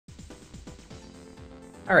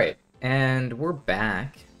Alright, and we're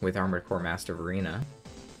back with Armored Core Master of Arena.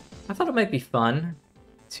 I thought it might be fun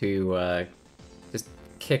to just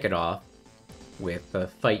kick it off with a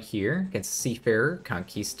fight here against Seafarer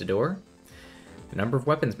Conquistador. The number of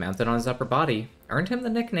weapons mounted on his upper body earned him the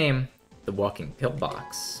nickname the Walking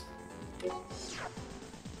Pillbox.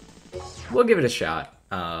 We'll give it a shot.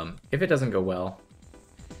 If it doesn't go well,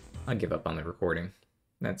 I'll give up on the recording.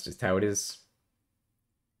 That's just how it is.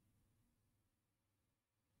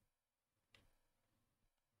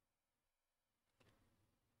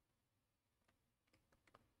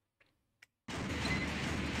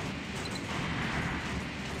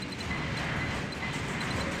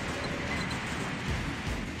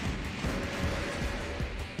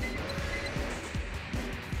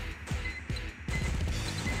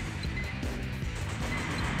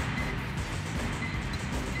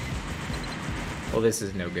 Well, this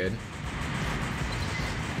is no good.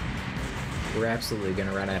 We're absolutely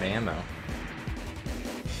gonna run out of ammo.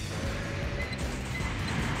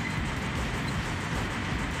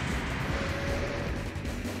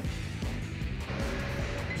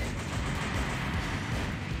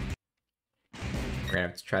 We're gonna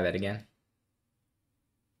have to try that again.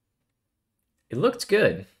 It looked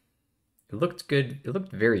good. It looked good. It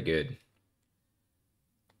looked very good.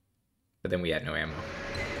 But then we had no ammo.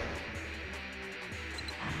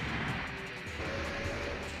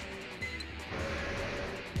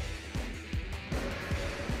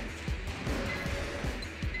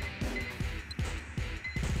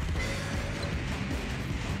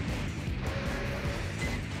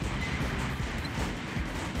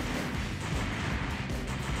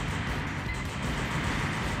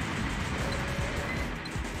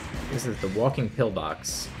 This is the Walking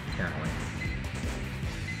Pillbox, apparently.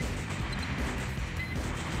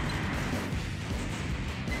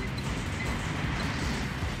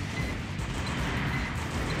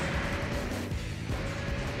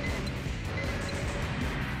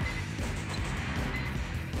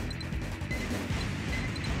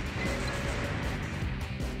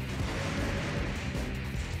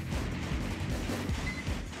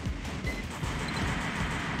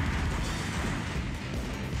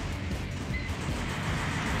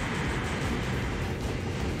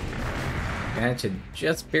 Managed to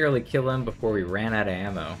just barely kill him before we ran out of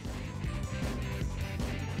ammo.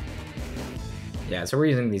 Yeah, so we're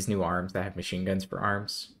using these new arms that have machine guns for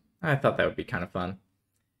arms. I thought that would be kind of fun.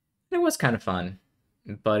 It was kind of fun,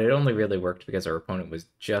 but it only really worked because our opponent was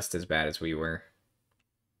just as bad as we were.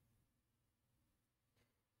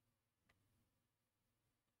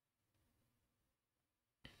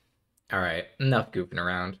 Alright, enough goofing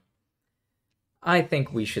around. I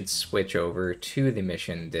think we should switch over to the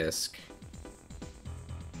mission disc.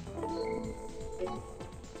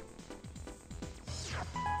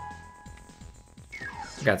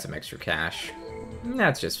 Got some extra cash.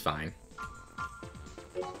 That's just fine.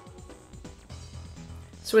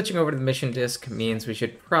 Switching over to the mission disc means we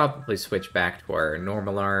should probably switch back to our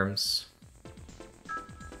normal arms.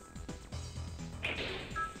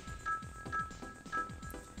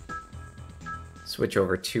 Switch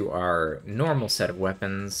over to our normal set of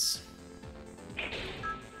weapons,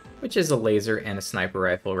 which is a laser and a sniper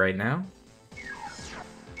rifle right now.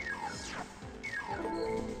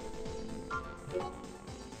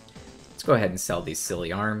 Let's go ahead and sell these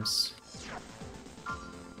silly arms.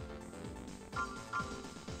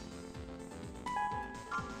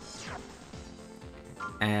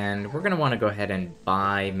 And we're going to want to go ahead and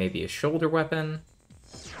buy maybe a shoulder weapon.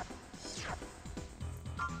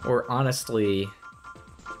 Or honestly,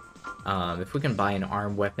 if we can buy an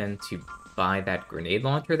arm weapon to buy that grenade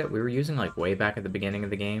launcher that we were using like way back at the beginning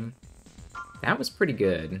of the game. That was pretty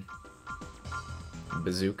good.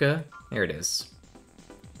 Bazooka? There it is.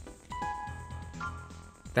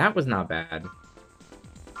 That was not bad.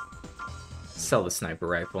 Sell the sniper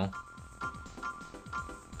rifle.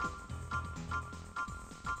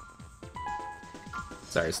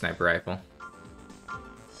 Sorry, sniper rifle.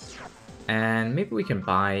 And maybe we can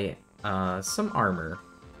buy some armor.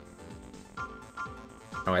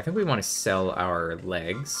 Oh, I think we want to sell our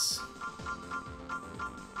legs.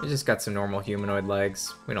 We just got some normal humanoid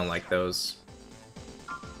legs. We don't like those.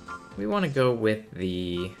 We want to go with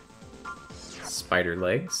the spider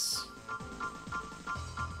legs.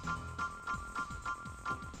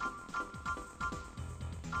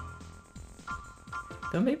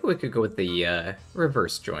 Though maybe we could go with the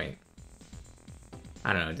reverse joint.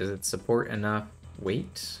 I don't know, does it support enough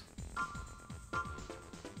weight?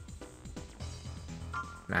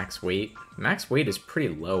 Max weight? Max weight is pretty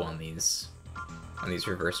low on these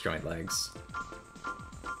reverse joint legs.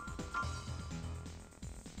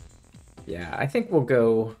 Yeah, I think we'll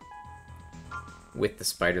go with the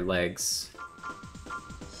spider legs.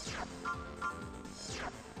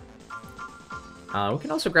 We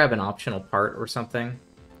can also grab an optional part or something.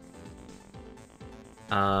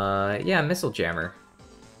 Yeah, missile jammer.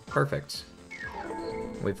 Perfect.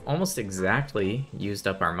 We've almost exactly used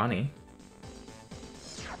up our money.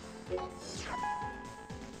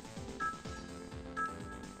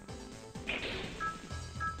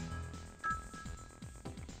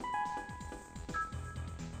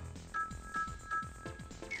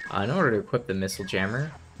 In order to equip the missile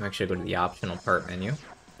jammer, I'm actually go to the optional part menu.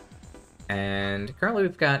 And currently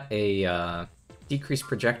we've got a decreased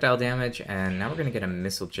projectile damage, and now we're going to get a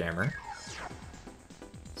missile jammer.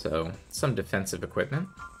 So, some defensive equipment.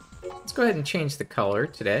 Let's go ahead and change the color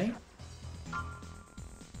today.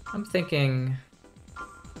 I'm thinking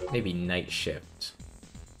maybe night shift.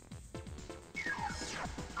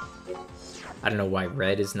 I don't know why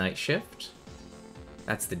red is night shift.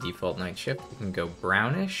 That's the default night shift. We can go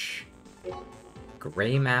brownish,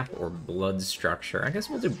 gray map, or blood structure. I guess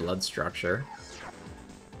we'll do blood structure.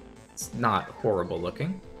 It's not horrible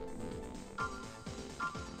looking.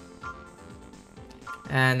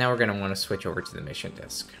 And now we're going to want to switch over to the mission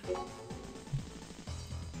disc.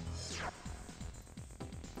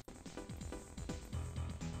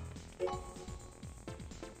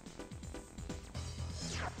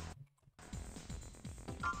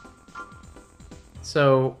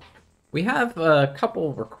 So, we have a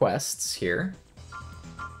couple requests here.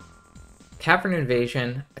 Cavern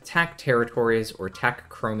invasion, attack territories, or attack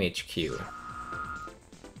Chrome HQ.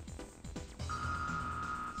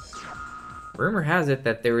 Rumor has it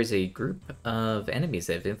that there is a group of enemies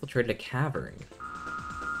that have infiltrated a cavern.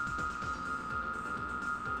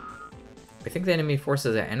 I think the enemy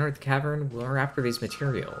forces that enter the cavern are after these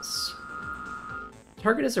materials.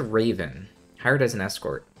 Target is a raven, hired as an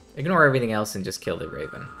escort. Ignore everything else and just kill the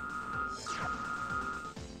raven.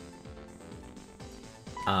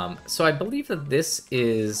 So I believe that this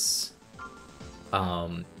is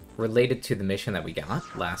related to the mission that we got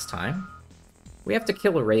last time. We have to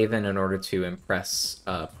kill a raven in order to impress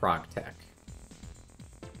ProgTech.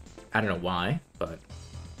 I don't know why, but...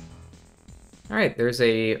 Alright, there's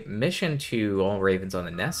a mission to all ravens on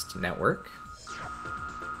the Nest network.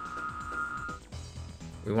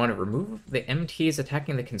 We want to remove the MTs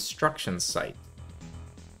attacking the construction site.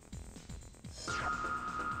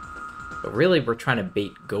 But really, we're trying to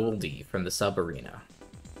bait Goldie from the sub-arena.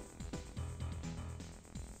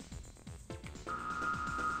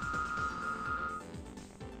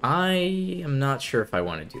 I am not sure if I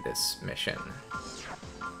want to do this mission.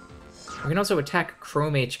 We can also attack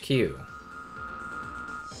Chrome HQ.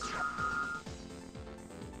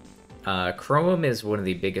 Chrome is one of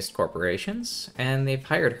the biggest corporations, and they've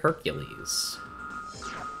hired Hercules.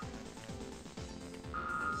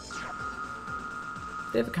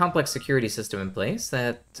 They have a complex security system in place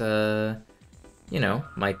that, you know,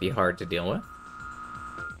 might be hard to deal with.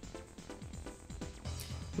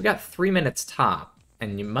 We got 3 minutes top,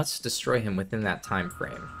 and you must destroy him within that time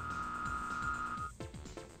frame.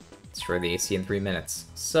 Destroy the AC in 3 minutes.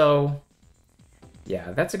 So,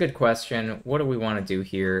 yeah, that's a good question. What do we want to do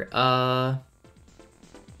here? I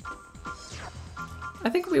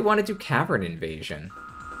think we want to do Cavern Invasion.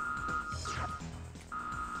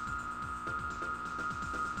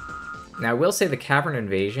 Now, I will say the Cavern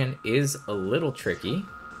Invasion is a little tricky.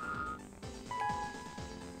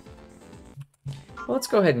 Well, let's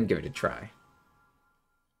go ahead and give it a try.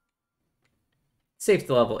 Save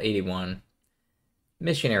to level 81.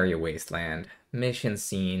 Mission Area Wasteland. Mission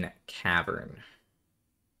Scene Cavern.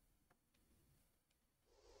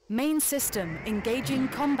 Main system engaging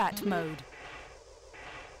combat mode.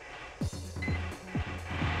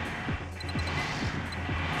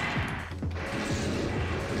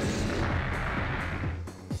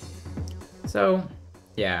 So,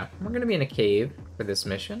 yeah, we're gonna be in a cave for this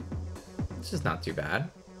mission. This is not too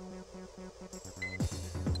bad.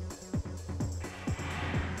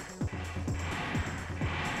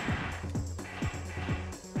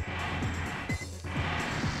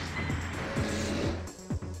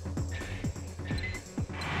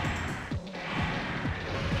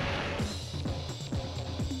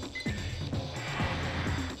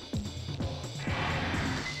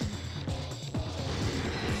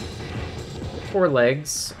 Four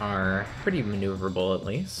legs are pretty maneuverable, at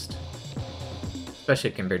least. Especially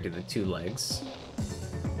compared to the 2 legs.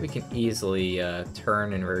 We can easily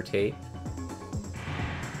turn and rotate.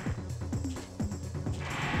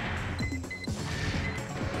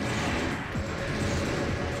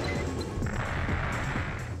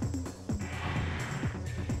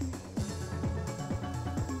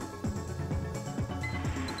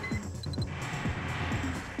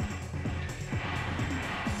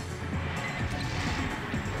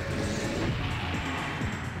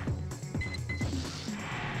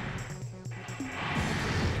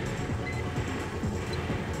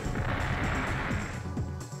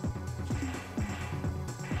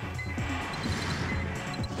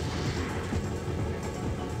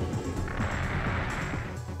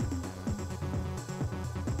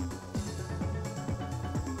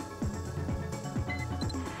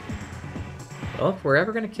 Well, if we're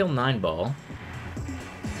ever gonna kill 9-Ball,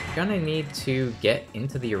 we're gonna need to get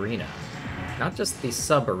into the arena. Not just the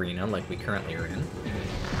sub-arena like we currently are in.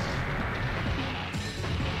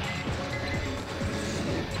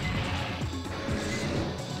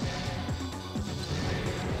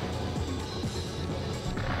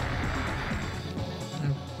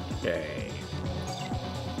 Okay.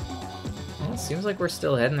 Well, it seems like we're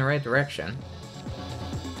still heading the right direction.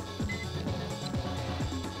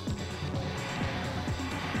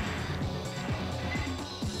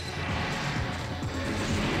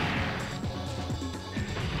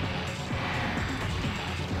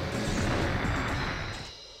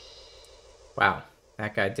 Wow,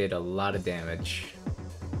 that guy did a lot of damage.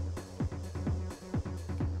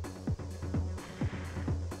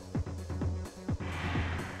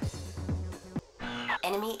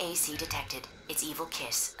 Enemy AC detected. It's Evil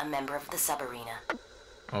Kiss, a member of the sub-arena.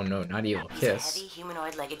 Oh no, not Evil He's Kiss. a heavy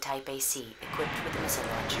humanoid-legged type AC, equipped with a missile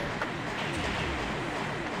launcher.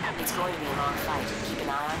 It's going to be a long fight. Keep an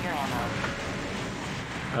eye on your ammo.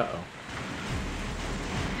 Uh-oh.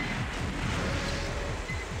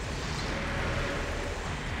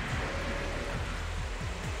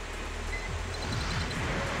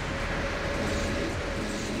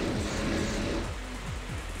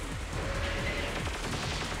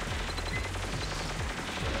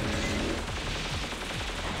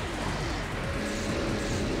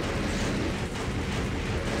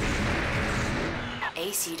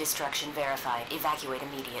 AC destruction verified. Evacuate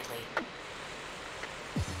immediately.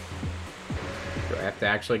 Do I have to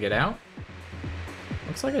actually get out?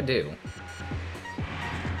 Looks like I do.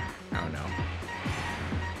 Oh no.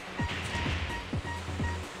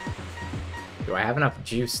 Do I have enough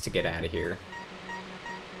juice to get out of here?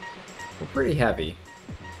 We're pretty heavy.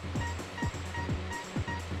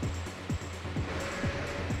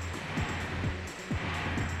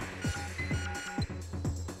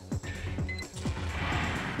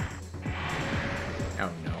 Oh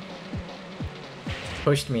no.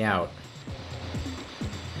 Pushed me out.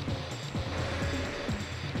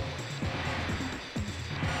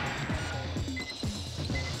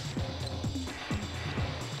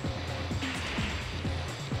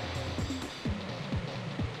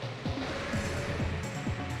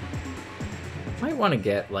 Might want to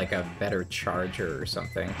get like a better charger or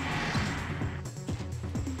something.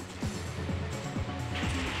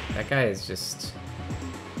 That guy is just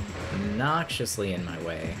obnoxiously in my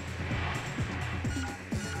way.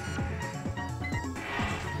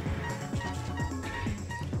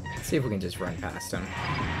 Let's see if we can just run past him.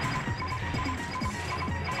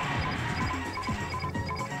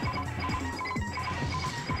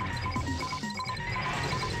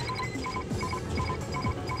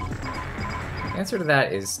 The answer to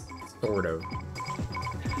that is sort of.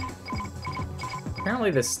 Apparently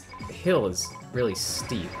this hill is really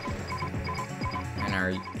steep, and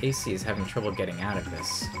our AC is having trouble getting out of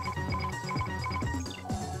this.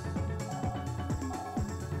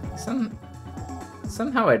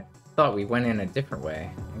 Somehow I thought we went in a different way.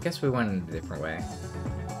 I guess we went in a different way.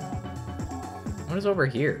 What is over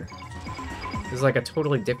here? This is like a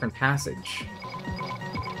totally different passage.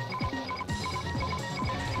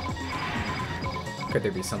 Could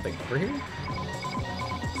there be something over here?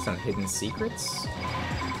 Some hidden secrets?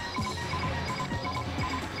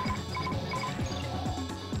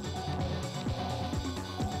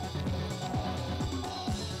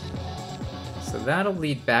 So that'll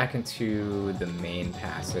lead back into the main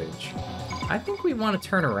passage. I think we want to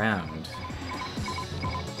turn around.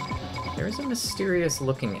 There's a mysterious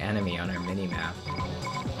looking enemy on our minimap.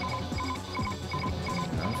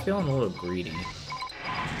 I'm feeling a little greedy.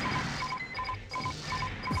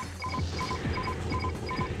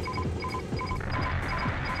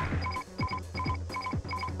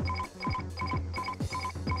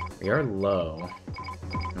 We are low.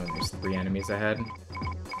 Oh, there's 3 enemies ahead.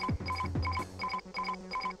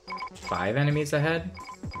 5 enemies ahead?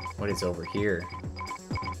 What is over here?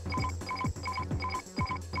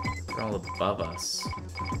 They're all above us.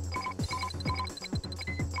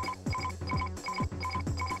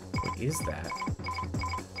 What is that?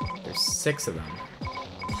 There's 6 of them.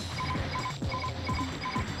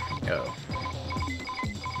 Oh.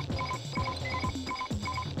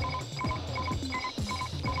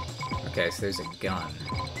 Okay, so there's a gun.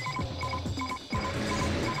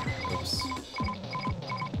 Oops.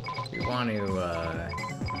 We want to,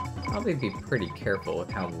 probably be pretty careful with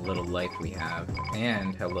how little life we have,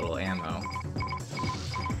 and how little ammo.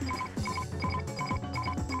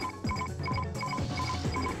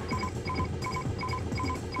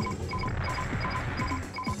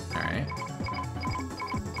 Alright.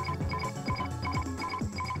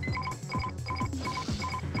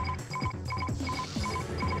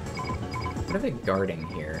 What are they guarding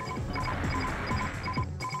here?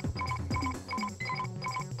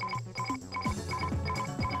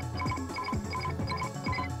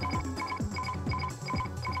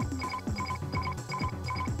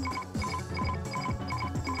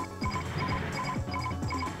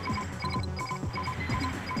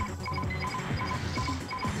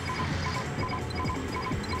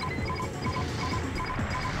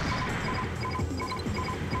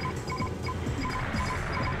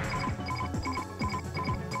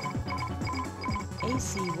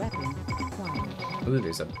 AC weapon acquired. Ooh,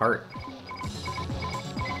 there's a part.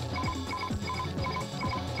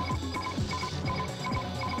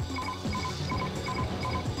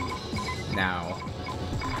 Now,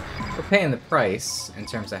 we're paying the price in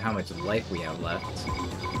terms of how much life we have left.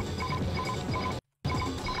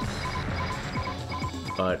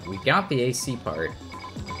 But we got the AC part.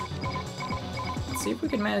 Let's see if we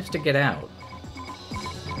can manage to get out.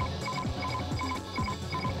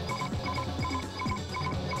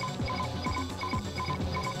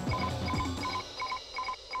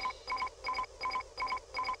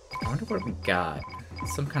 I wonder what we got.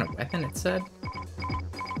 Some kind of weapon, it said?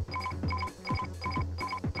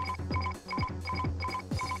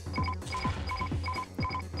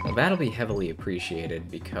 Well, that'll be heavily appreciated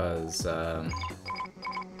because our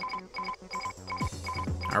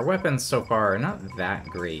weapons so far are not that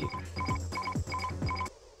great.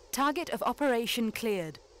 Target of operation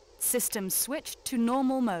cleared. System switched to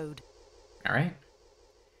normal mode. Alright.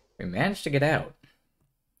 We managed to get out.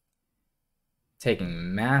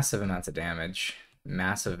 Taking massive amounts of damage,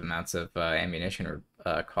 massive amounts of ammunition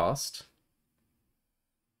cost.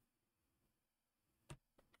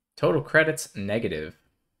 Total credits, negative.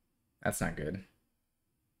 That's not good.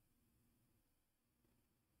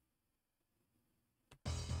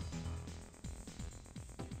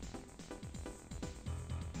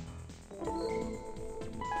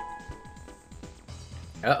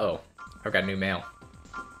 Uh-oh. I've got new mail.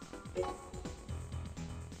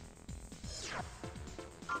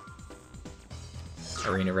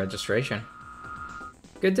 Arena registration.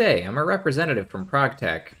 Good day, I'm a representative from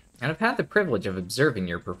ProgTech, and I've had the privilege of observing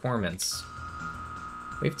your performance.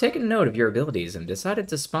 We've taken note of your abilities and decided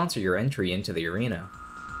to sponsor your entry into the arena.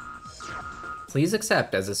 Please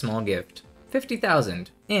accept as a small gift 50,000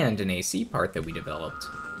 and an AC part that we developed.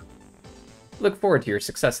 Look forward to your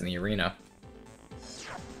success in the arena.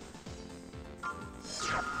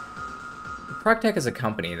 ProgTech is a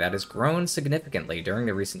company that has grown significantly during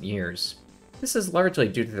the recent years. This is largely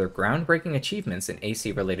due to their groundbreaking achievements in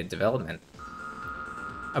AC-related development.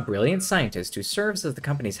 A brilliant scientist who serves as the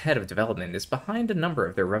company's head of development is behind a number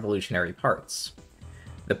of their revolutionary parts.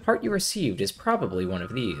 The part you received is probably one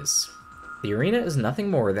of these. The arena is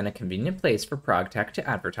nothing more than a convenient place for ProgTech to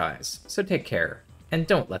advertise, so take care, and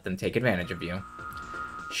don't let them take advantage of you.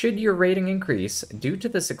 Should your rating increase due to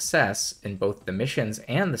the success in both the missions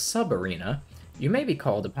and the sub-arena, you may be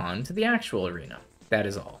called upon to the actual arena. That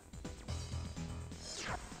is all.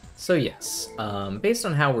 So yes, based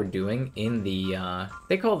on how we're doing in the,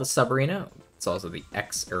 they call it the sub-arena, it's also the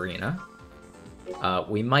X-arena,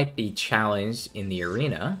 we might be challenged in the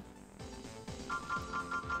arena,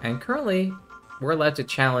 and currently, we're allowed to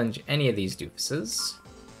challenge any of these doofuses,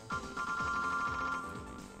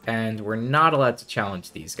 and we're not allowed to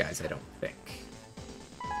challenge these guys, I don't think.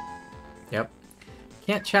 Yep.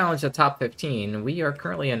 Can't challenge the top 15, we are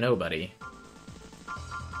currently a nobody.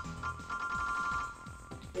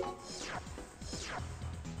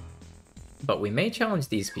 But we may challenge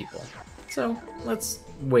these people, so let's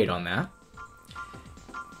wait on that.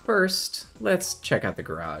 First, let's check out the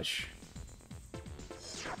garage.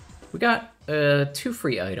 We got 2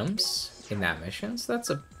 free items in that mission, so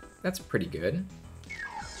that's pretty good.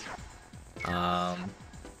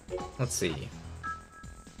 Let's see.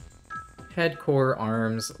 Head, core,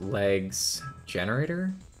 arms, legs,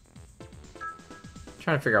 generator?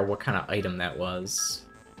 Trying to figure out what kind of item that was.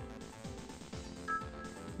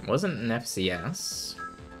 It wasn't an FCS.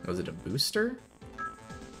 Was it a booster?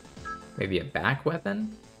 Maybe a back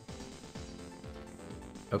weapon?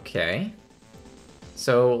 Okay.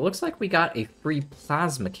 So, it looks like we got a free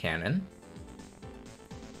plasma cannon,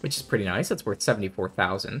 which is pretty nice. It's worth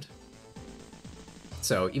 74,000.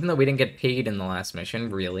 So, even though we didn't get paid in the last mission,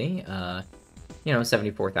 really, you know,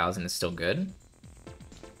 74,000 is still good.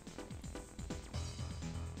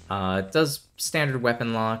 It does standard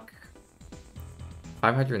weapon lock,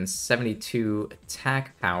 572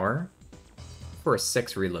 attack power for a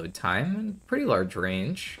 6 reload time, and pretty large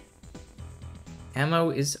range. Ammo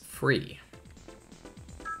is free.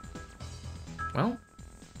 Well,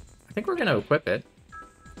 I think we're gonna equip it.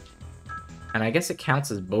 And I guess it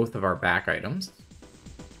counts as both of our back items.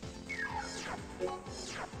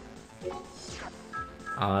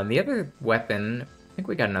 The other weapon, I think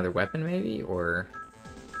we got another weapon maybe, or...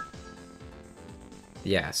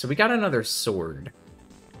 Yeah, so we got another sword.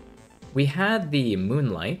 We had the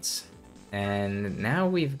Moonlight, and now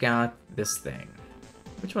we've got this thing.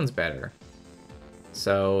 Which one's better?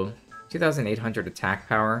 So, 2,800 attack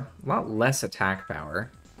power, a lot less attack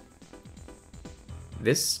power.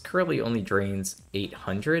 This currently only drains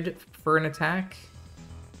 800 for an attack.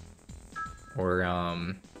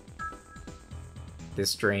 Or,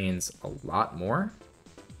 this drains a lot more.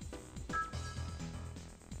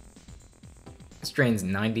 This drains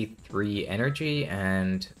 93 energy,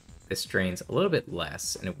 and this drains a little bit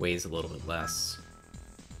less, and it weighs a little bit less.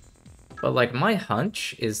 But, like, my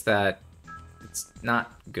hunch is that it's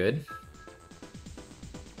not good.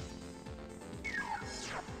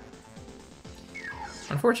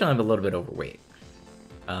 Unfortunately, I'm a little bit overweight.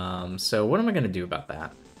 So what am I going to do about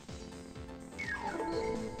that?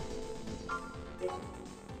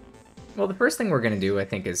 Well, the first thing we're going to do, I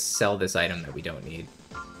think, is sell this item that we don't need.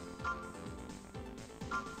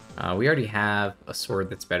 We already have a sword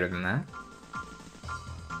that's better than that.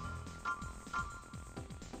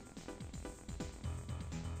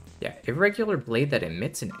 Yeah, irregular blade that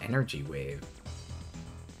emits an energy wave.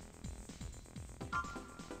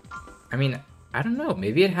 I mean, I don't know.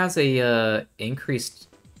 Maybe it has a increased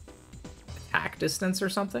attack distance or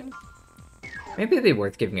something? Maybe it'd be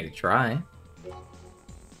worth giving it a try.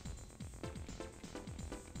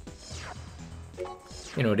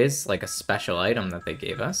 You know, it is like a special item that they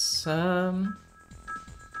gave us. Alright,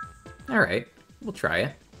 we'll try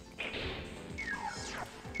it.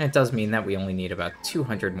 And it does mean that we only need about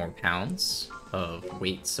 200 more pounds of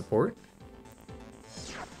weight support.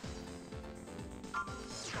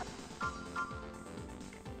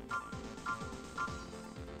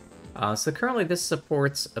 So currently this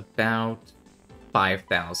supports about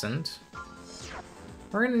 5,000.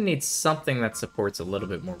 We're going to need something that supports a little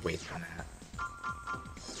bit more weight than that.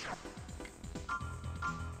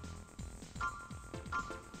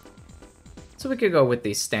 So we could go with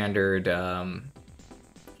the standard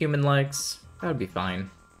human legs. That would be fine.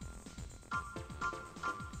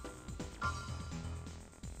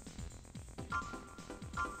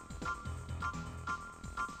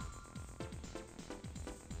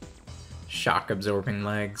 Shock-absorbing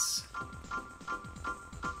legs.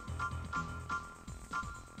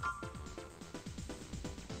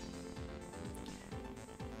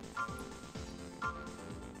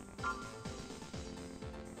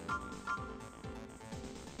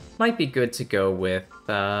 Might be good to go with,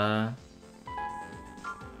 yeah,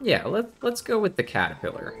 let's go with the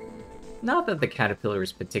caterpillar. Not that the caterpillar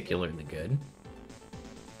is particularly good.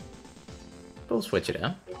 But we'll switch it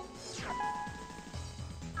up.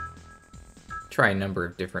 Try a number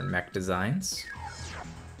of different mech designs.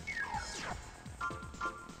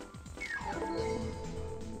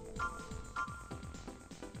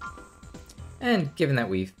 And given that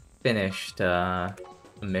we've finished a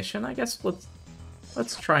mission, I guess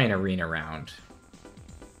let's try an arena round.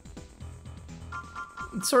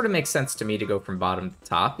 It sort of makes sense to me to go from bottom to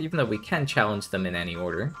top, even though we can challenge them in any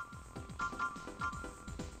order.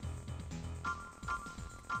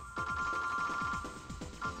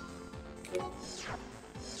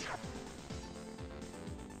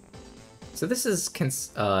 So this is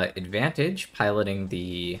Advantage, piloting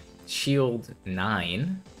the Shield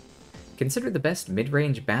 9. Consider the best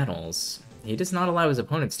mid-range battles. He does not allow his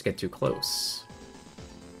opponents to get too close.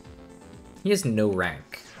 He has no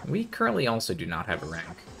rank. We currently also do not have a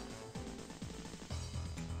rank.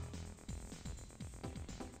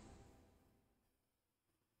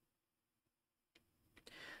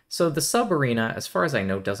 So the sub-arena, as far as I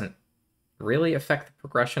know, doesn't really affect the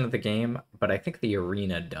progression of the game, but I think the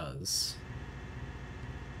arena does.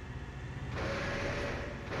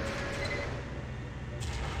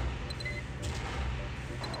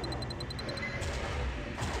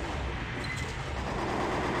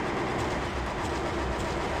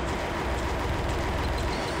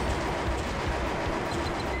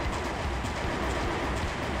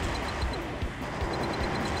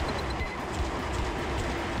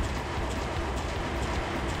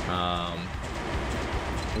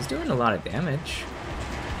 He's doing a lot of damage.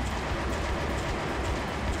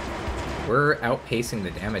 We're outpacing the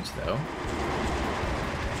damage, though.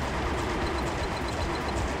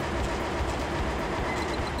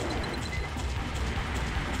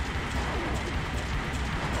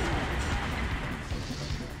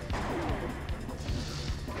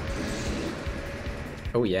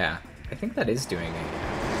 Oh yeah, I think that is doing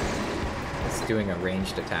a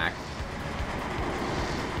ranged attack.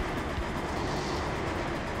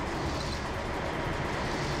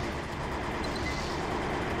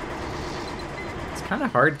 kind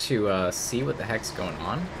of hard to see what the heck's going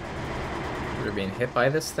on. We're being hit by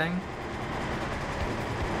this thing.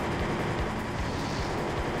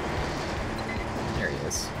 There he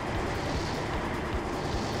is.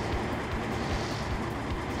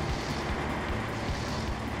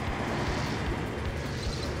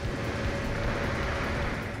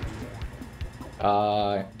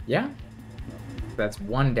 Yeah. That's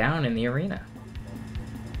one down in the arena.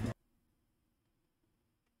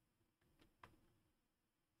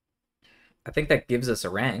 I think that gives us a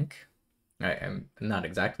rank. I'm not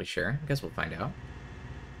exactly sure. I guess we'll find out.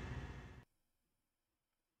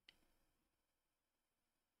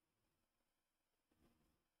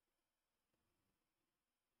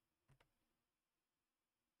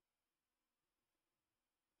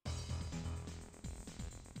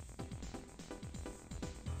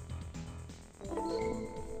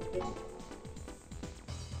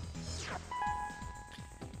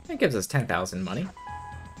 It gives us 10,000 money.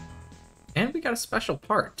 And we got a special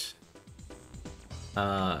part.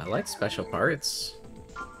 I like special parts.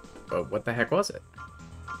 But what the heck was it?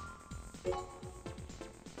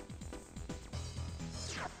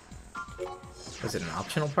 Was it an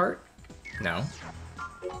optional part? No.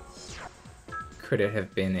 Could it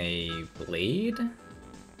have been a blade?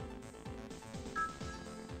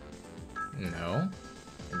 No.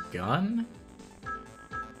 A gun?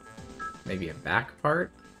 Maybe a back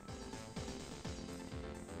part?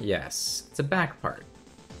 Yes, it's a back part.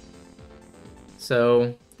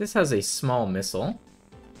 So, this has a small missile.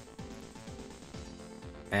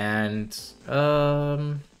 And,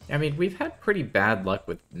 I mean, we've had pretty bad luck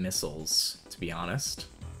with missiles, to be honest.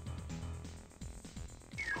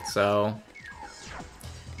 So,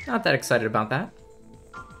 not that excited about that.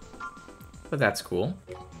 But that's cool.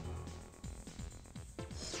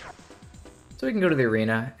 So we can go to the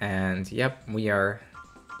arena, and yep, we are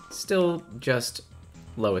still just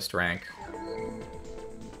lowest rank.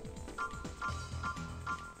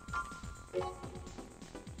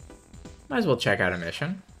 Might as well check out a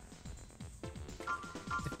mission.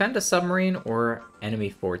 Defend a submarine or enemy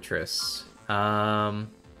fortress. I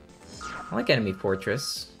like enemy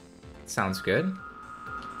fortress. Sounds good.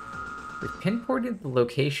 We've pinpointed the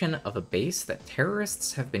location of a base that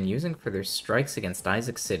terrorists have been using for their strikes against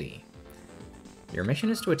Isaac City. Your mission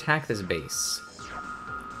is to attack this base.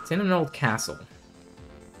 It's in an old castle.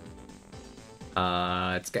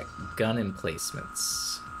 It's got gun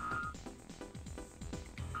emplacements.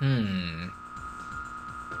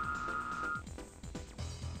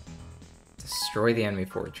 Destroy the enemy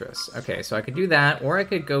fortress. Okay, so I could do that, or I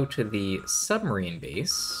could go to the submarine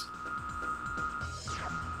base.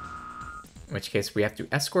 In which case, we have to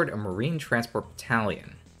escort a marine transport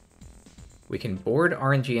battalion. We can board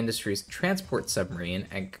RNG Industries' transport submarine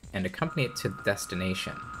and accompany it to the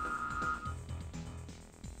destination.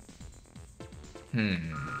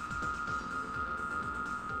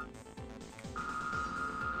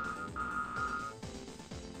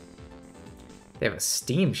 They have a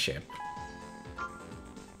steamship.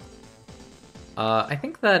 I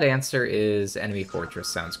think that answer is enemy fortress.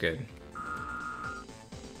 Sounds good.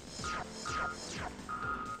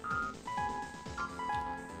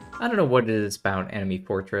 I don't know what it is about enemy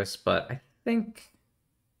fortress, but I think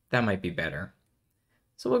that might be better.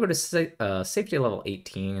 So we'll go to safety level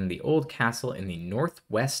 18, the old castle in the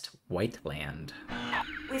northwest Whiteland.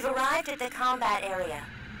 We've arrived at the combat area.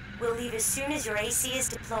 We'll leave as soon as your AC is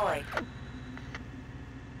deployed.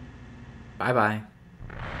 Bye-bye.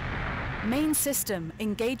 Main system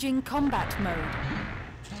engaging combat mode.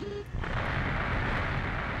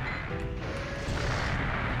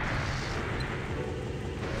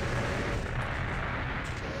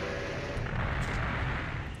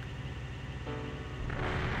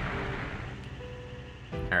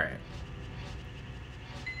 Alright.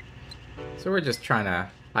 So we're just trying to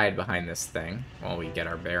hide behind this thing while we get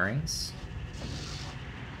our bearings.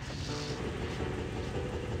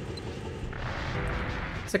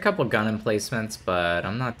 It's a couple gun emplacements, but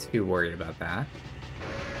I'm not too worried about that.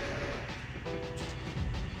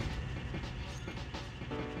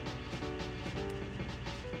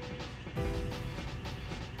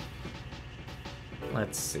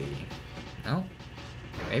 Let's see. Oh,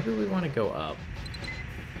 maybe we want to go up.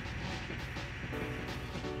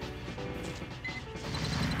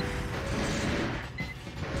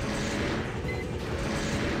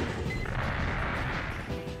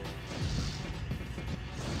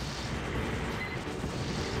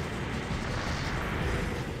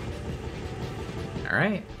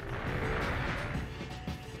 Alright.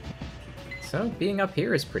 So, being up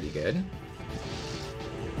here is pretty good.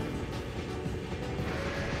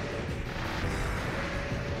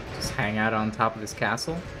 Just hang out on top of this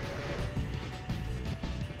castle.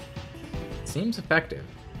 Seems effective.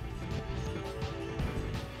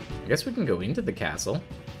 I guess we can go into the castle.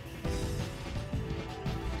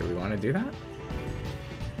 Do we want to do that?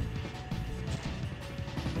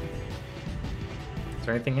 Is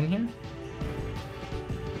there anything in here?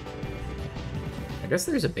 I guess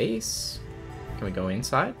there's a base. Can we go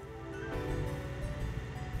inside?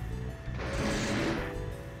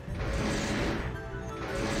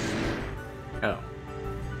 Oh.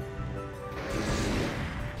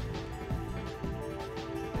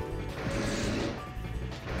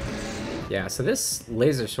 Yeah, so this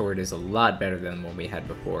laser sword is a lot better than what we had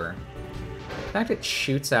before. The fact it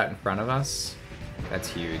shoots out in front of us, that's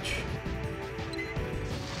huge.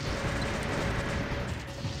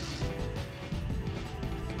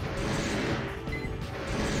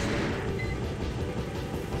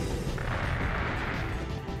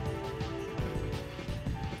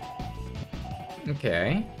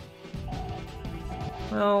 Okay.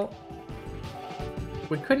 Well,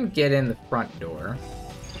 we couldn't get in the front door.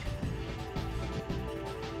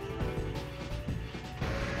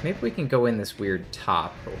 Maybe we can go in this weird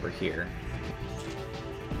top over here.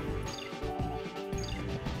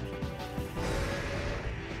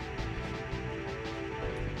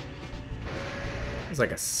 It's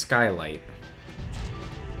like a skylight.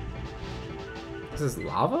 This is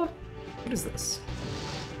lava? What is this?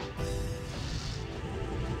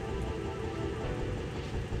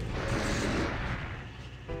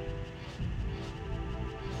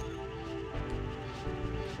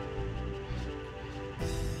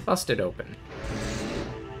 Bust it open.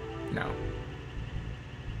 No.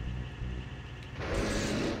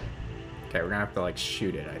 Okay, we're gonna have to, like,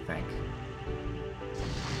 shoot it, I think.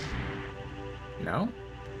 No?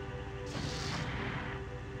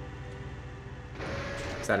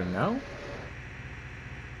 Is that a no?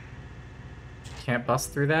 Can't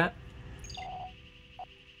bust through that?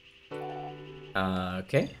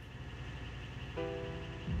 Okay.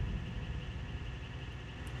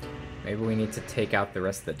 Maybe we need to take out the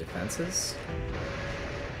rest of the defenses?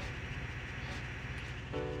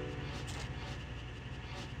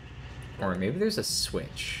 Or maybe there's a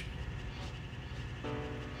switch.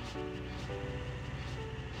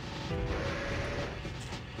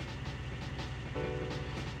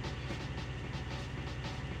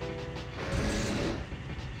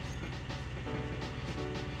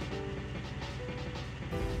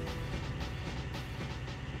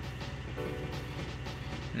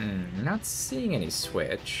 Not seeing any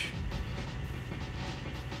switch.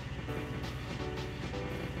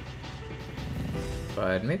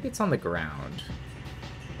 But maybe it's on the ground.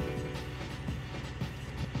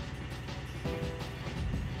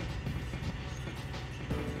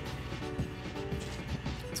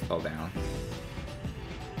 Let's fall down.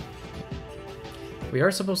 We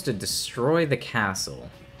are supposed to destroy the castle.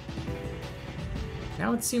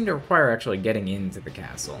 Now it seemed to require actually getting into the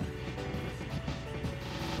castle.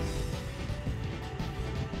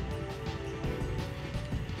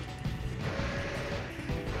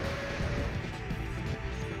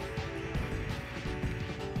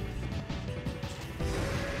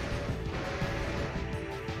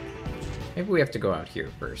 Maybe we have to go out here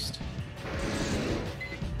first.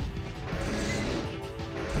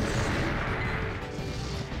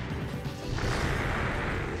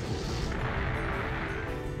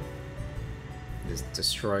 Just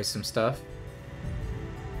destroy some stuff.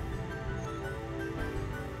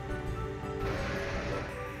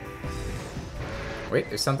 Wait,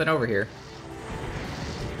 there's something over here.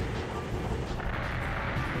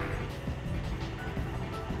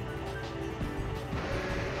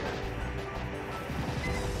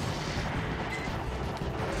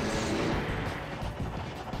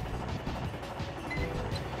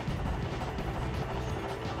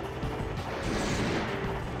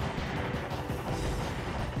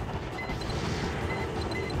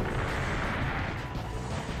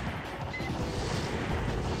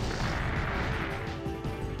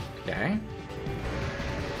 Okay.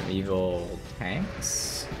 Evil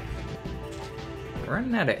tanks. We're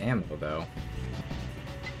running out of ammo, though.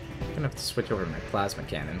 I'm gonna have to switch over to my plasma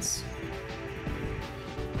cannons.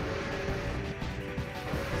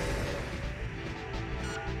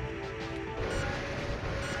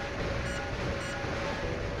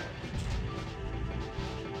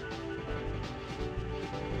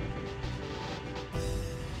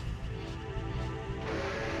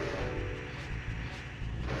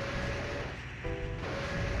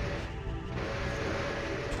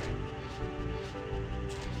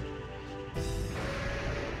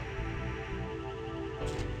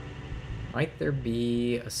 Might there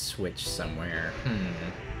be a switch somewhere?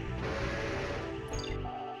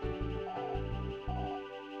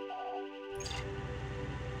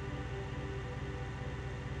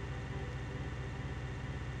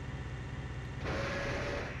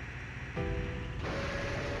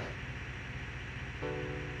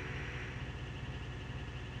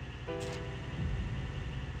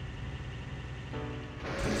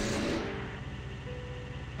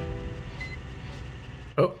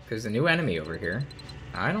 Oh, there's a new enemy over here.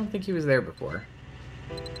 I don't think he was there before.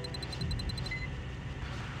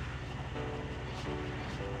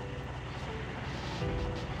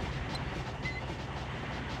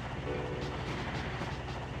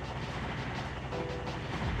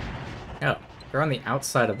 Oh, they're on the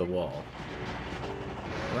outside of the wall.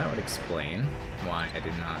 Well, that would explain why I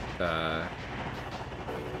did not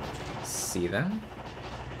see them.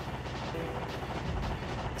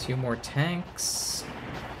 2 more tanks.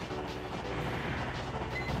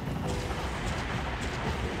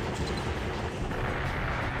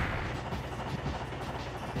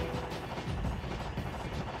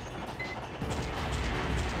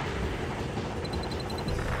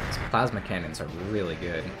 These plasma cannons are really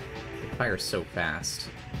good. They fire so fast.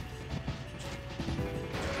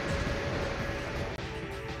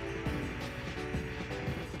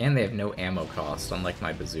 And they have no ammo cost, unlike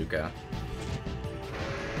my bazooka.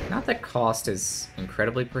 Not that cost is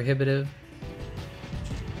incredibly prohibitive,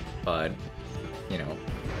 but, you know,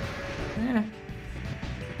 a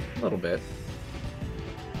little bit.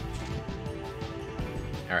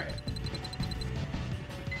 Alright.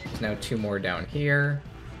 There's now 2 more down here.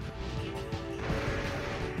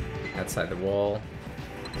 Outside the wall.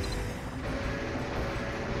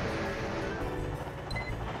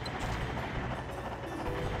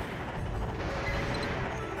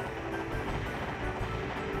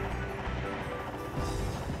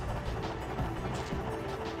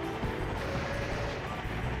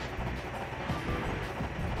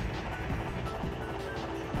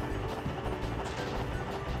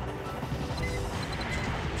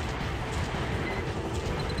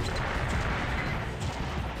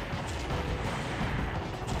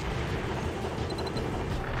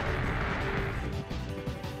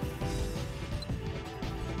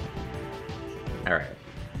 Alright.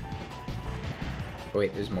 Oh,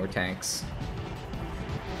 wait, there's more tanks.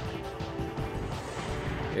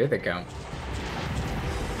 Here they come.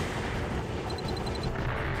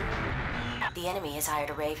 The enemy has hired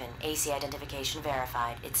a Raven. AC identification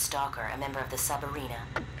verified. It's Stalker, a member of the sub-arena.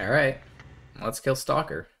 Alright. Let's kill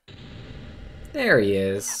Stalker. There he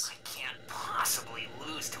is. I can't possibly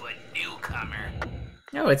lose to a newcomer.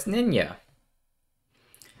 Oh, it's Ninja.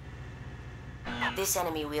 This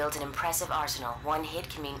enemy wields an impressive arsenal. One hit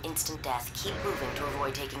can mean instant death. Keep moving to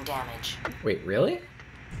avoid taking damage. Wait, really?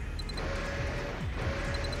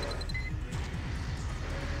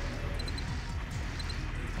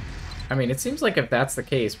 I mean, it seems like if that's the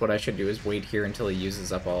case, what I should do is wait here until he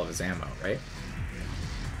uses up all of his ammo, right?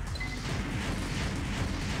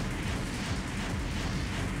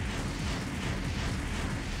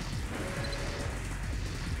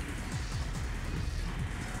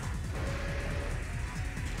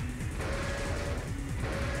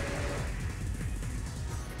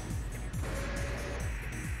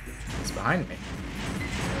 He's behind me.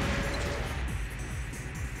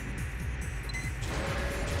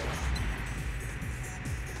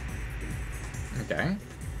 Okay.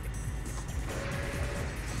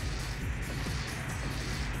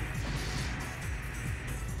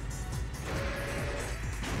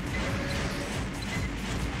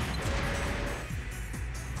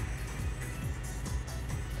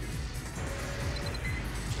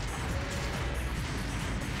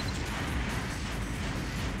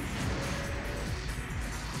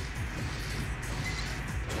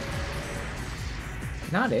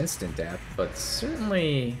 Not instant death, but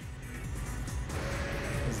certainly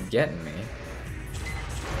he's getting me.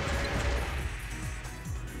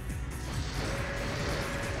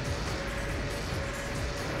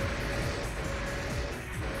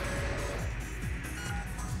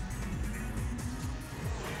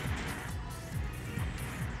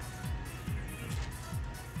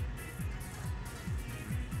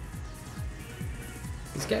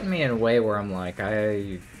 He's getting me in a way where I'm like,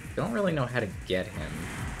 I don't really know how to get him.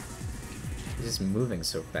 He's just moving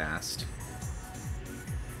so fast.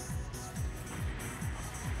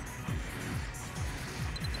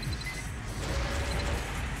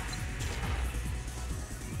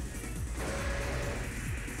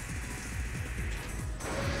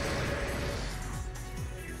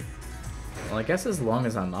 Well, I guess as long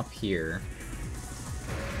as I'm up here,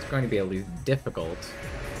 it's going to be at least difficult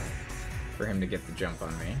for him to get the jump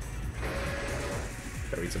on me.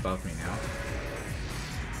 So he's above me now.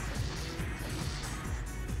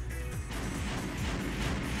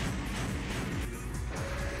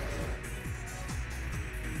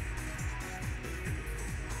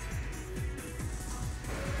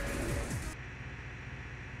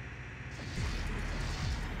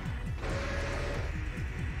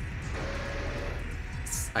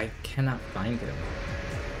 I cannot find him.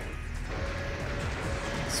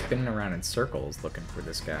 Spinning around in circles looking for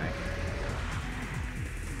this guy.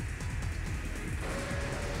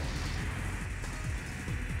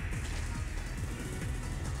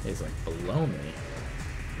 He's like below me.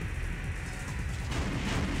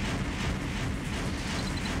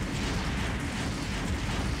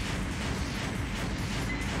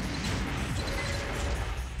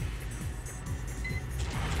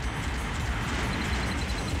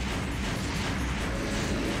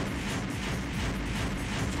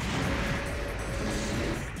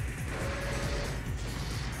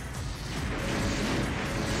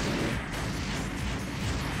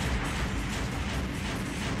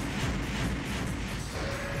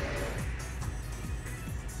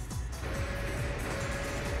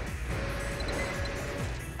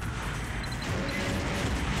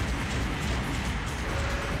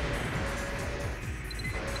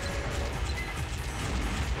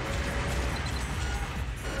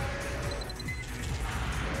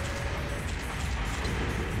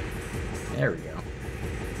 There we go.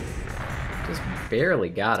 Just barely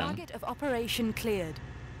got him. Target of operation cleared.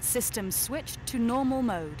 System switched to normal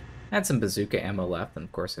mode. I had some bazooka ammo left, and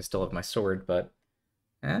of course I still have my sword, but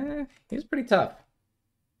he was pretty tough.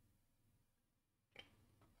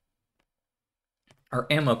 Our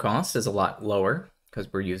ammo cost is a lot lower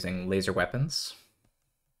because we're using laser weapons.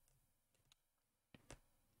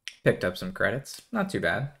 Picked up some credits. Not too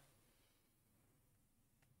bad.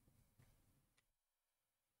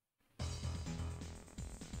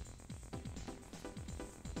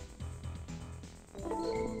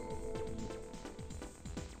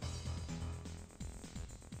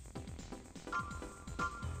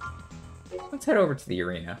 Let's head over to the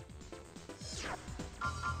arena.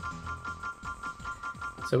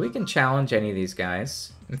 So we can challenge any of these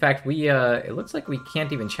guys. In fact, it looks like we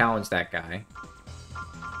can't even challenge that guy.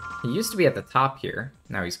 He used to be at the top here.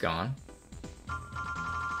 Now he's gone.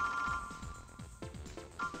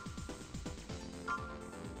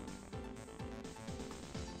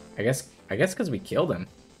 I guess because we killed him.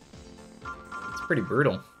 It's pretty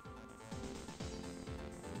brutal.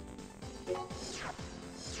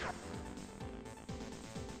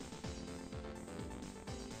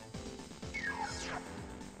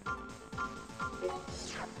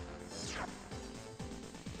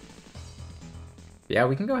 Yeah,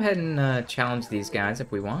 we can go ahead and challenge these guys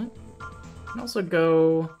if we want. We can also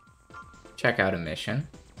go check out a mission.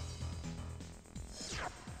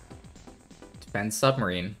 Defend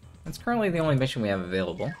submarine. That's currently the only mission we have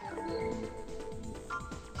available.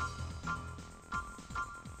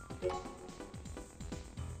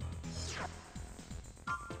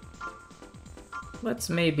 Let's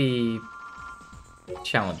maybe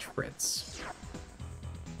challenge Fritz.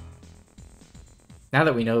 Now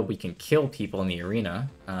that we know we can kill people in the arena,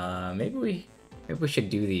 maybe we should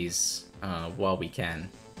do these while we can.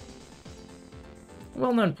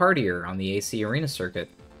 Well-known partier on the AC arena circuit.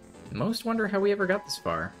 Most wonder how we ever got this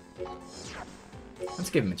far. Let's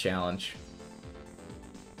give him a challenge.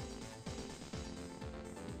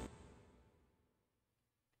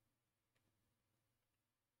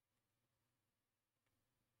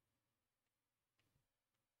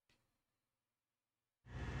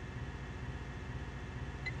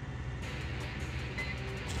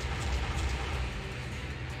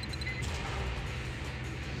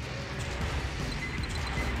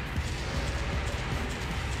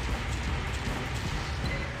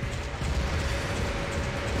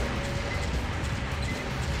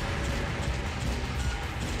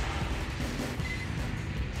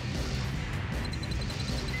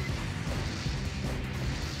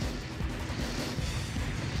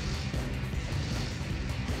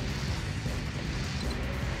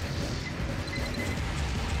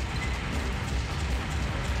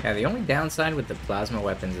 Yeah, the only downside with the plasma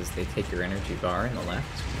weapons is they take your energy bar in the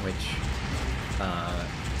left, which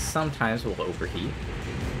sometimes will overheat.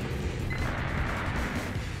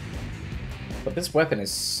 But this weapon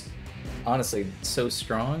is honestly so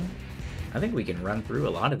strong, I think we can run through a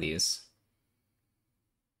lot of these.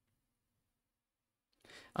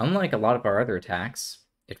 Unlike a lot of our other attacks,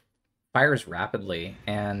 it fires rapidly,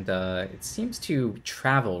 and it seems to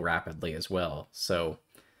travel rapidly as well, so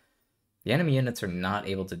the enemy units are not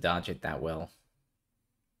able to dodge it that well.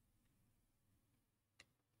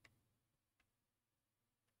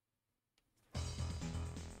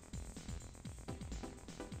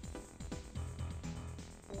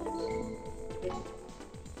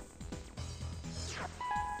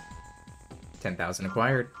 $10,000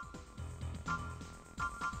 acquired.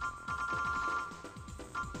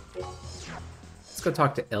 Let's go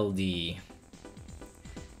talk to LD.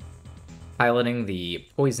 piloting the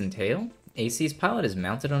Poison Tail. AC's pilot is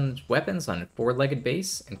mounted on its weapons on a four-legged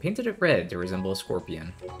base and painted it red to resemble a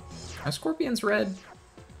scorpion. Are scorpions red?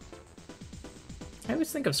 I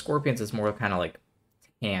always think of scorpions as more kind of like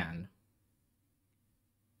tan.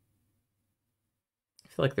 I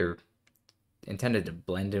feel like they're intended to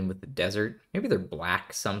blend in with the desert. Maybe they're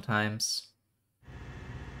black sometimes.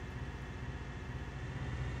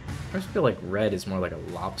 I just feel like red is more like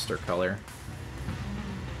a lobster color.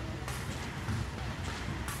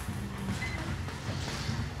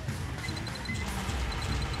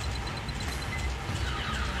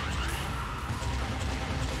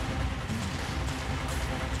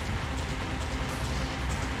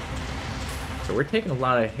 So we're taking a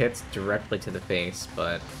lot of hits directly to the face,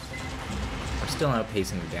 but we're still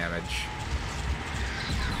outpacing the damage.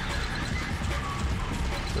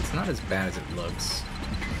 So it's not as bad as it looks.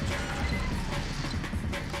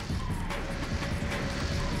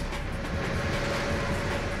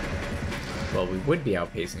 Well, we would be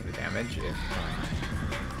outpacing the damage if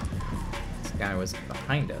this guy was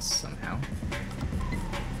behind us somehow.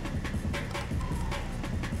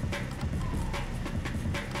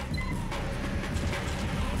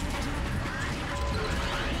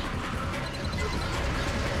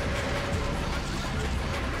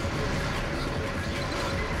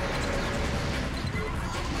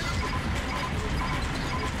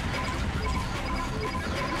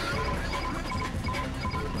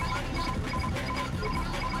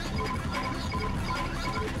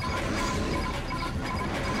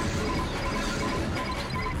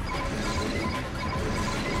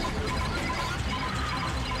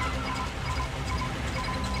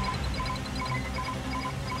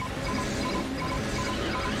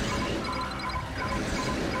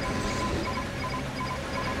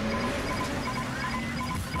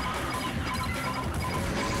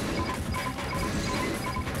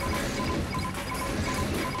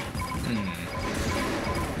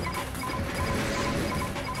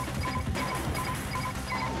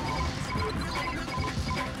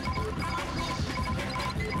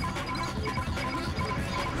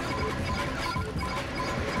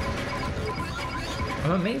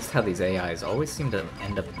 I'm amazed how these AIs always seem to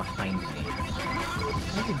end up behind me.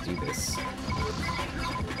 How do they do this?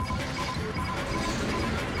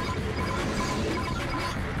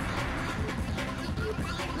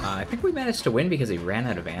 I think we managed to win because he ran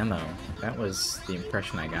out of ammo. That was the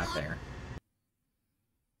impression I got there.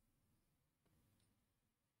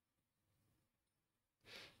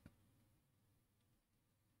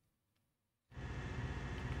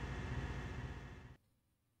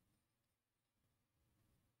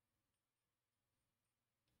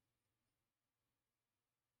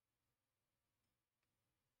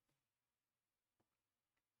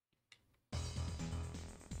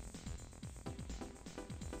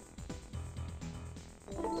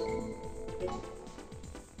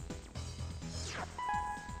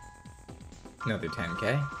 Another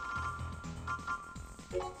 10k.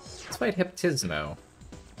 Let's fight Hyptismo.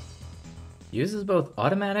 Uses both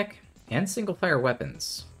automatic and single-fire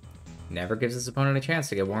weapons. Never gives his opponent a chance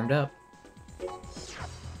to get warmed up.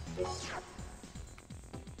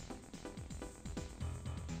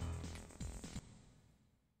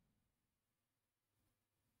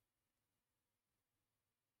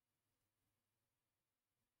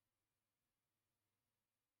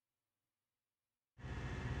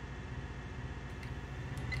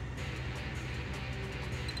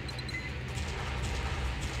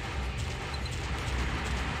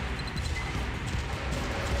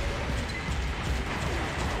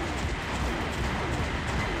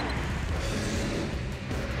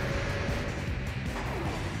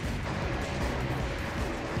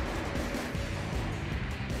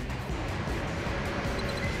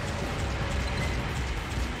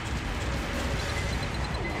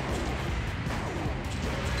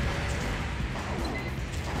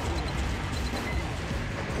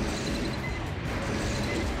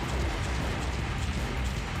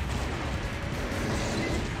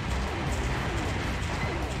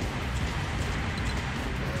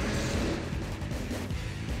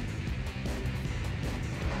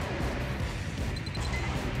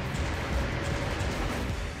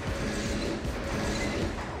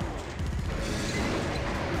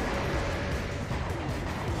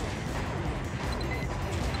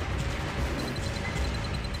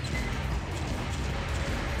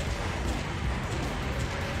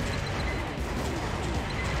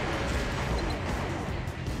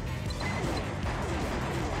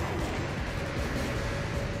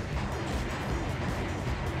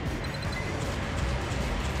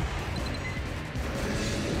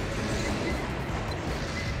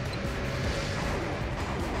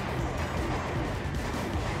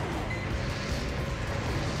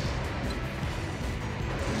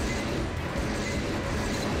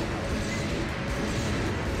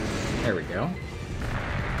 There we go.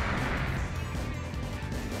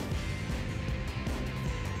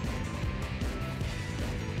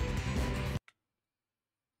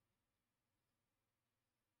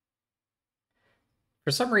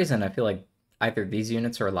 For some reason, I feel like either these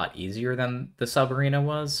units are a lot easier than the sub-arena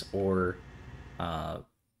was, or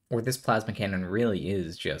this plasma cannon really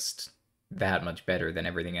is just that much better than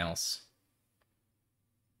everything else.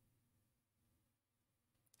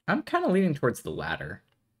 I'm kind of leaning towards the latter.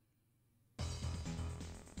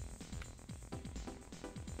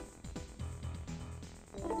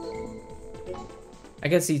 I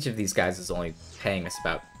guess each of these guys is only paying us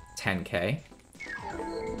about 10k.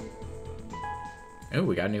 Oh,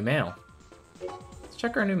 we got new mail. Let's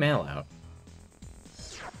check our new mail out.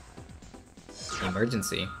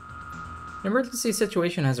 Emergency. An emergency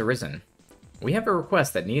situation has arisen. We have a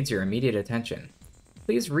request that needs your immediate attention.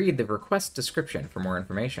 Please read the request description for more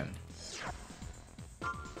information.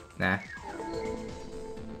 Nah.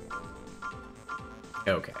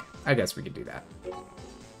 Okay, I guess we could do that.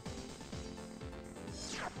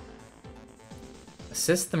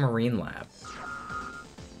 Assist the Marine Lab.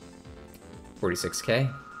 46k.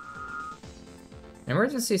 An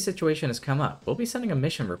emergency situation has come up. We'll be sending a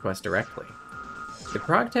mission request directly. The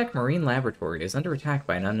ProgTech Marine Laboratory is under attack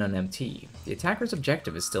by an unknown MT. The attacker's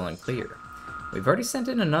objective is still unclear. We've already sent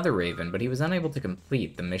in another Raven, but he was unable to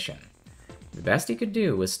complete the mission. The best he could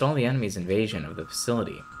do was stall the enemy's invasion of the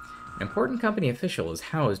facility. An important company official is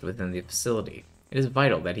housed within the facility. It is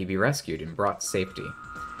vital that he be rescued and brought to safety.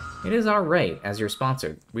 It is our right, as your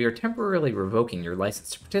sponsor, we are temporarily revoking your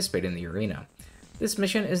license to participate in the arena. This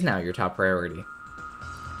mission is now your top priority.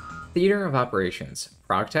 Theater of Operations,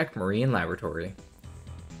 ProgTech Marine Laboratory.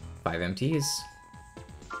 5 MTs.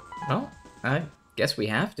 Well, I guess we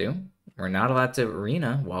have to. We're not allowed to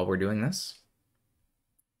arena while we're doing this.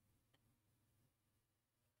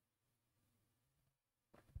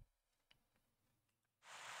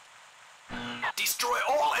 Destroy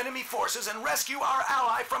all enemy forces and rescue our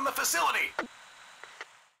ally from the facility!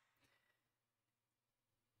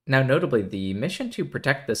 Now, notably, the mission to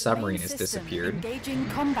protect the submarine has disappeared. Engaging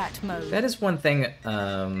combat mode. That is one thing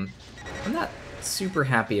I'm not super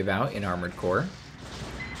happy about in Armored Core,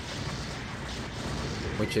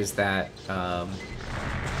 which is that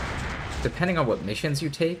depending on what missions you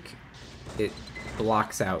take, it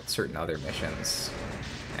blocks out certain other missions.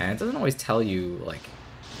 And it doesn't always tell you, like,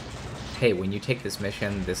 hey, when you take this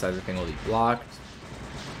mission, this other thing will be blocked.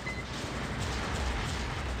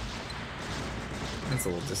 That's a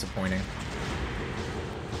little disappointing.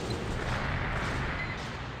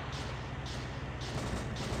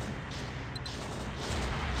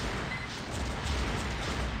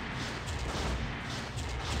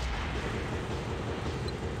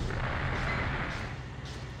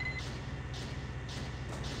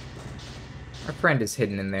 Our friend is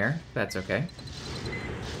hidden in there. That's okay.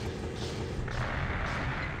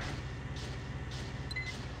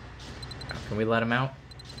 Oh, can we let him out?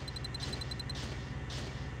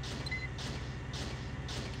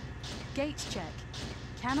 Gate check.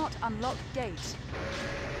 Cannot unlock gate.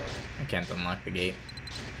 I can't unlock the gate.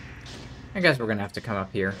 I guess we're gonna have to come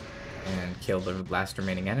up here and kill the last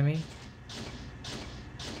remaining enemy.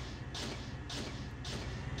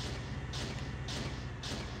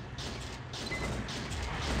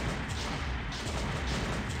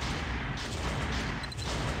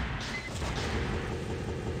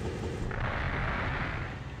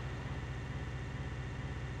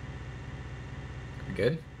 We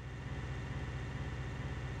good?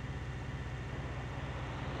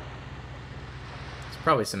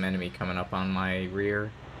 Probably some enemy coming up on my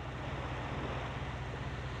rear.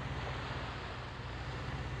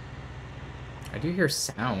 I do hear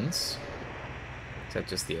sounds. Is that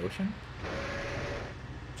just the ocean?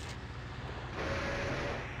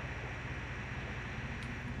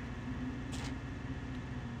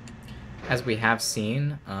 As we have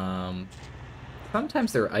seen,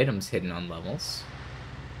 sometimes there are items hidden on levels.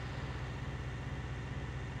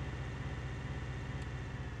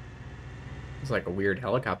 It's like a weird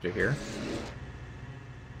helicopter here.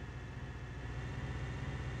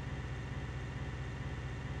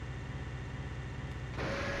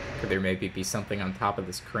 Could there maybe be something on top of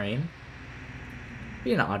this crane?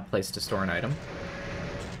 Be an odd place to store an item.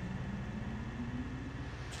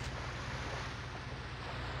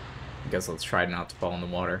 I guess let's try not to fall in the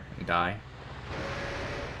water and die.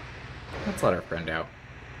 Let's let our friend out.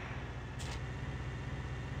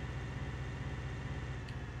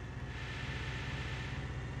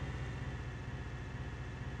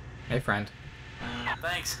 Hey, friend.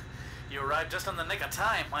 Thanks. You arrived just in the nick of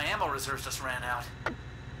time. My ammo reserves just ran out.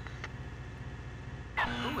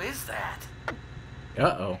 Who Who is that?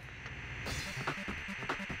 Uh-oh.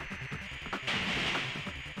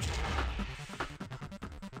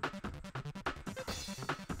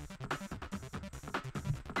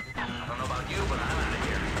 I don't know about you, but I'm out of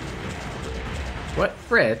here. What?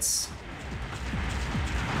 Fritz?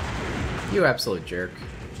 You absolute jerk.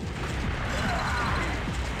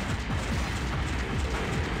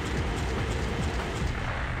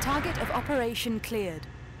 Target of operation cleared.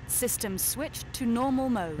 System switched to normal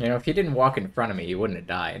mode. You know, if he didn't walk in front of me, he wouldn't have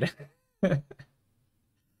died. I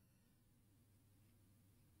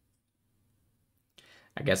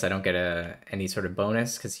guess I don't get any sort of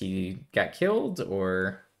bonus because he got killed,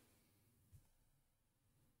 or...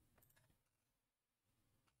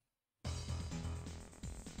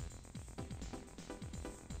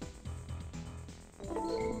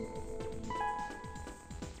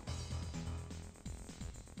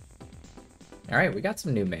 Alright, we got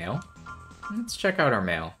some new mail. Let's check out our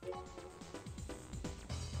mail.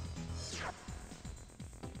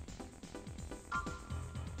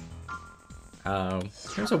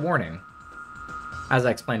 Here's a warning. As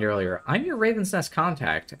I explained earlier, I'm your Raven's Nest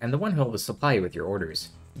contact, and the one who will supply you with your orders.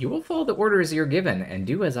 You will follow the orders you're given, and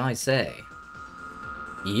do as I say.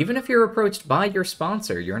 Even if you're approached by your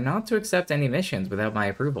sponsor, you're not to accept any missions without my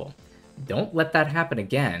approval. Don't let that happen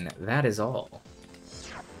again, that is all.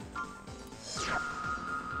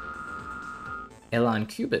 Elon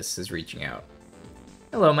Cubis is reaching out.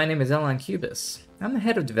 Hello, my name is Elon Cubis. I'm the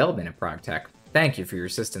head of development at ProgTech. Thank you for your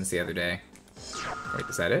assistance the other day. Wait,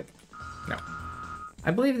 is that it? No.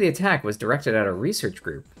 I believe the attack was directed at our research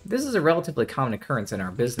group. This is a relatively common occurrence in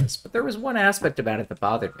our business, but there was one aspect about it that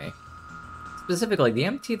bothered me. Specifically, the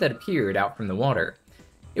MT that appeared out from the water.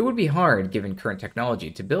 It would be hard, given current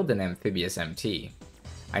technology, to build an amphibious MT.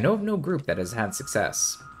 I know of no group that has had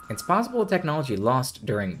success. It's possible technology lost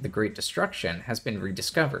during the Great Destruction has been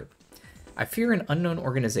rediscovered. I fear an unknown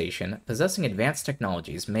organization possessing advanced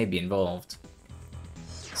technologies may be involved.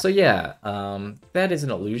 So yeah, that is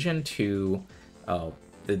an allusion to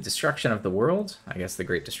the destruction of the world, I guess the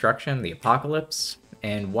Great Destruction, the Apocalypse,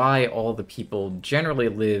 and why all the people generally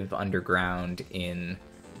live underground in,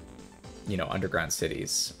 you know, underground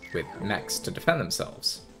cities with mechs to defend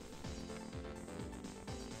themselves.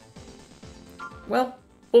 Well,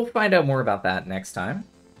 we'll find out more about that next time.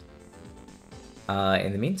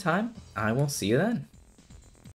 In the meantime, I will see you then.